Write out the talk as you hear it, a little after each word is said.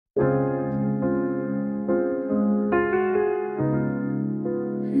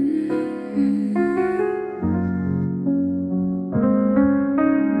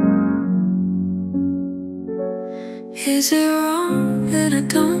Is it wrong that I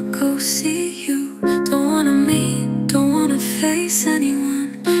don't go see you? Don't wanna meet, don't wanna face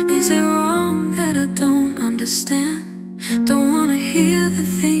anyone. Is it wrong that I don't understand? Don't wanna hear the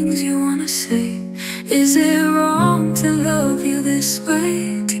things you wanna say. Is it wrong to love you this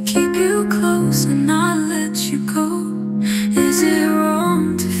way? To keep you close and not let you go? Is it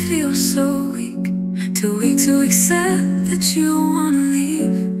wrong to feel so weak? Too weak to accept that you wanna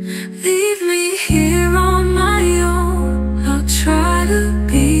leave? Leave me here on my own. I'll try to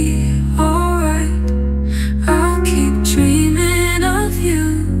be alright. I'll keep dreaming of you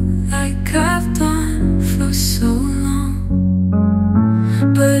like I've done for so long.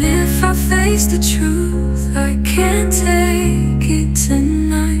 But if I face the truth, I can't take it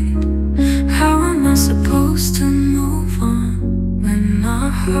tonight. How am I supposed to move on when my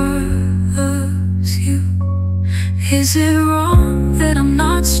heart loves you? Is it wrong that I'm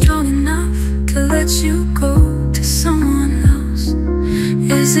not strong enough to let you go to someone else?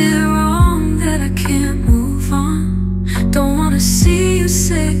 Is it wrong that I can't move on? Don't wanna see you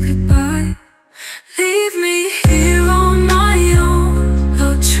say goodbye. Leave me here on my own.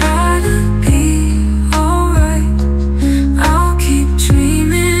 I'll try to be alright. I'll keep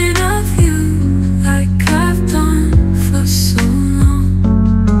dreaming of you like I've done for so long.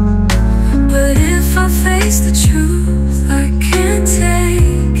 But if I face the truth, I can't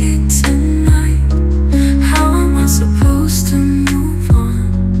take it tonight. How am I supposed to move on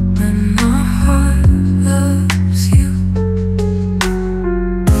when my heart loves you?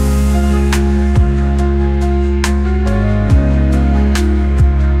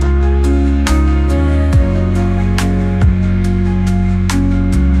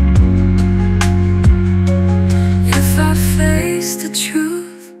 If I face the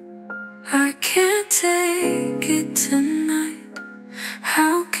truth, I can't take it tonight.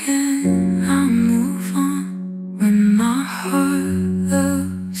 How can I move on when my heart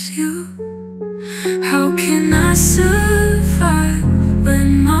loves you? How can I survive